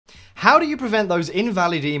How do you prevent those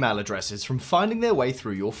invalid email addresses from finding their way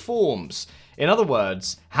through your forms? In other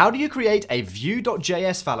words, how do you create a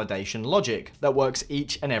vue.js validation logic that works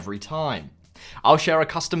each and every time? I'll share a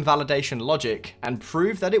custom validation logic and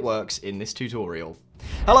prove that it works in this tutorial.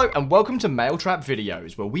 Hello and welcome to Mailtrap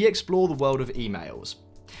videos, where we explore the world of emails.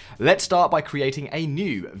 Let's start by creating a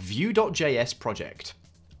new vue.js project.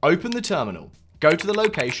 Open the terminal, go to the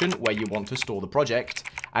location where you want to store the project,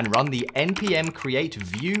 and run the npm create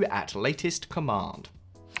vue at latest command.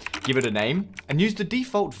 Give it a name and use the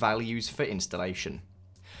default values for installation.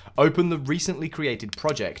 Open the recently created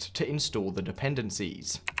project to install the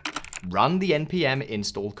dependencies. Run the npm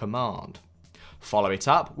install command. Follow it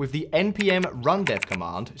up with the npm run dev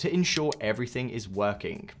command to ensure everything is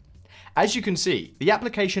working. As you can see, the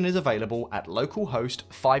application is available at localhost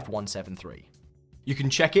 5173. You can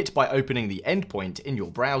check it by opening the endpoint in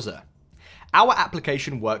your browser. Our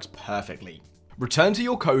application works perfectly. Return to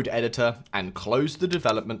your code editor and close the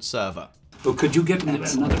development server. Well, could you get another?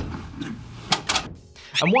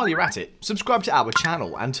 And while you're at it, subscribe to our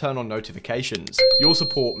channel and turn on notifications. Your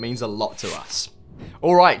support means a lot to us.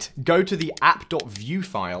 Alright, go to the app.vue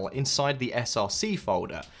file inside the src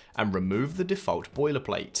folder and remove the default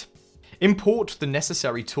boilerplate. Import the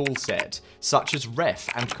necessary toolset, such as ref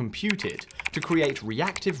and computed, to create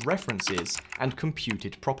reactive references and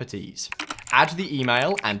computed properties. Add the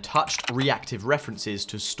email and touched reactive references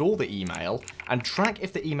to store the email, and track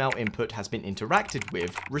if the email input has been interacted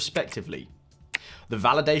with, respectively. The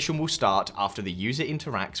validation will start after the user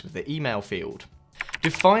interacts with the email field.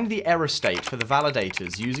 Define the error state for the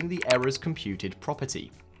validators using the errors computed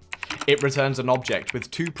property. It returns an object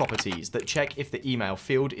with two properties that check if the email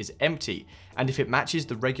field is empty and if it matches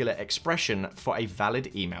the regular expression for a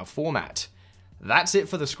valid email format. That's it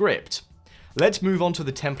for the script. Let's move on to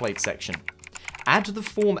the template section. Add the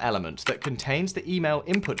form element that contains the email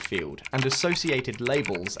input field and associated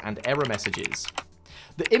labels and error messages.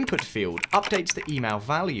 The input field updates the email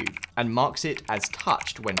value and marks it as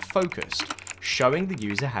touched when focused, showing the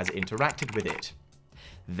user has interacted with it.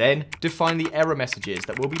 Then define the error messages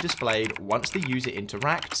that will be displayed once the user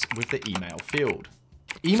interacts with the email field.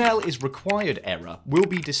 Email is required error will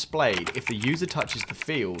be displayed if the user touches the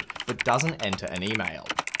field but doesn't enter an email.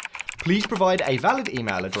 Please provide a valid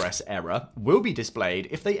email address error will be displayed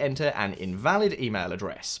if they enter an invalid email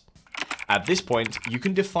address. At this point, you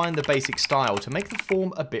can define the basic style to make the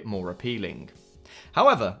form a bit more appealing.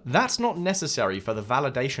 However, that's not necessary for the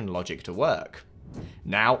validation logic to work.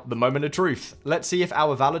 Now, the moment of truth. Let's see if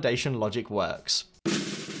our validation logic works.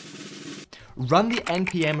 Run the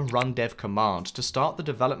npm run dev command to start the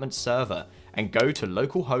development server and go to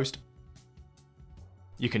localhost.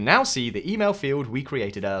 You can now see the email field we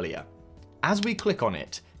created earlier. As we click on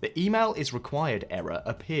it, the email is required error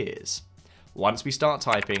appears. Once we start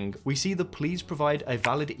typing, we see the please provide a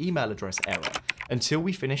valid email address error until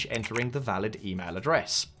we finish entering the valid email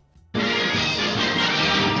address.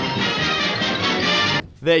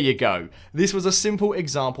 There you go. This was a simple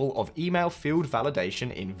example of email field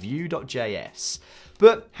validation in vue.js.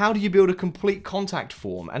 But how do you build a complete contact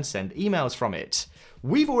form and send emails from it?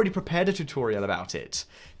 We've already prepared a tutorial about it.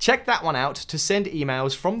 Check that one out to send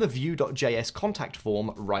emails from the vue.js contact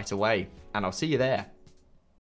form right away, and I'll see you there.